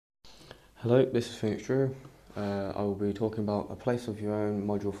Hello, this is Phoenix Drew. I will be talking about A Place of Your Own,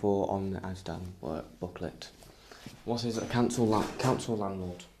 Module 4 on the ASDAN work booklet. What is a council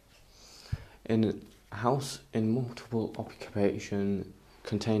landlord? In a house in multiple occupation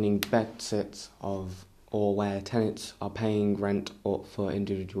containing bedsits of or where tenants are paying rent or for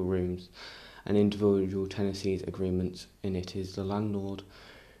individual rooms and individual tenancies agreements in it is the landlord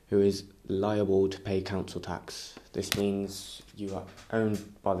who is liable to pay council tax. This means you are owned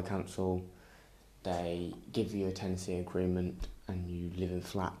by the council, they give you a tenancy agreement and you live in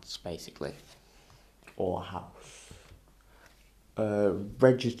flats basically, or a house.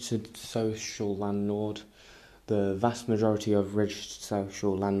 Registered social landlord. The vast majority of registered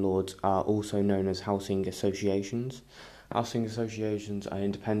social landlords are also known as housing associations. Housing associations are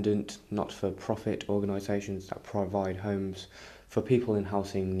independent, not-for-profit organisations that provide homes for people in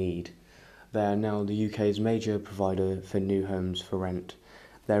housing need. They are now the UK's major provider for new homes for rent.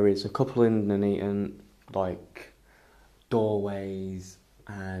 There is a couple in Nuneaton, like Doorways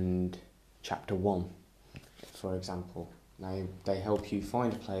and Chapter 1, for example. Now, they help you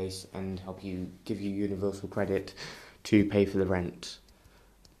find a place and give you universal credit to pay for the rent.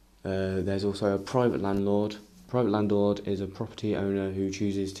 There's also a private landlord. Private landlord is a property owner who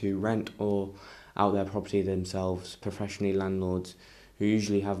chooses to rent or out their property themselves. Professionally, landlords who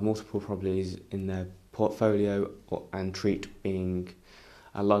usually have multiple properties in their portfolio and treat being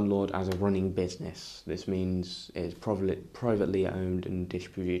a landlord as a running business. This means it is privately owned and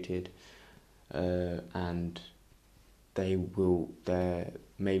distributed, and there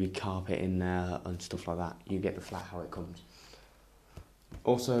may be carpet in there and stuff like that. You get the flat how it comes.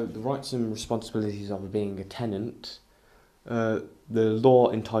 Also, the rights and responsibilities of being a tenant. The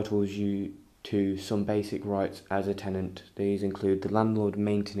law entitles you to some basic rights as a tenant. These include the landlord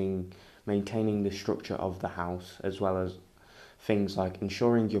maintaining the structure of the house, as well as things like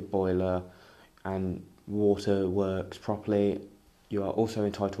ensuring your boiler and water works properly. You are also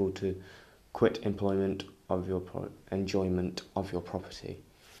entitled to quit employment of your enjoyment of your property.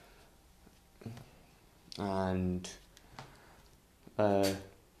 And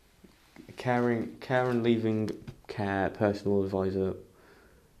care and leaving care personal advisor.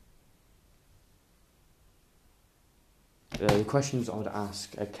 The questions I would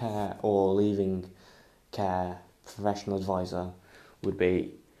ask a care or leaving care professional advisor would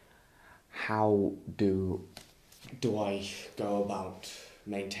be: how do I go about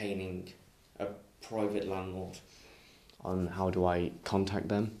maintaining a private landlord? On how do I contact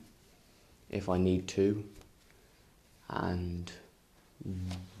them if I need to? And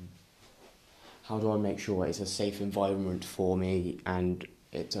how do I make sure it's a safe environment for me and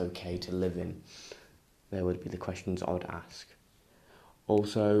it's okay to live in? There would be the questions I would ask.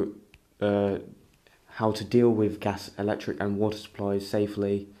 Also, how to deal with gas, electric and water supplies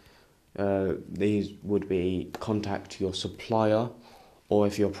safely. These would be: contact your supplier, or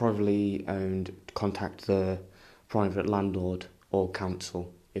if you're privately owned, contact the private landlord or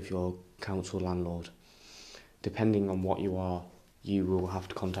council if you're council landlord. Depending on what you are, you will have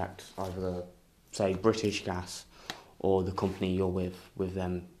to contact either, say, British Gas or the company you're with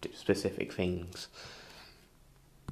them specific things.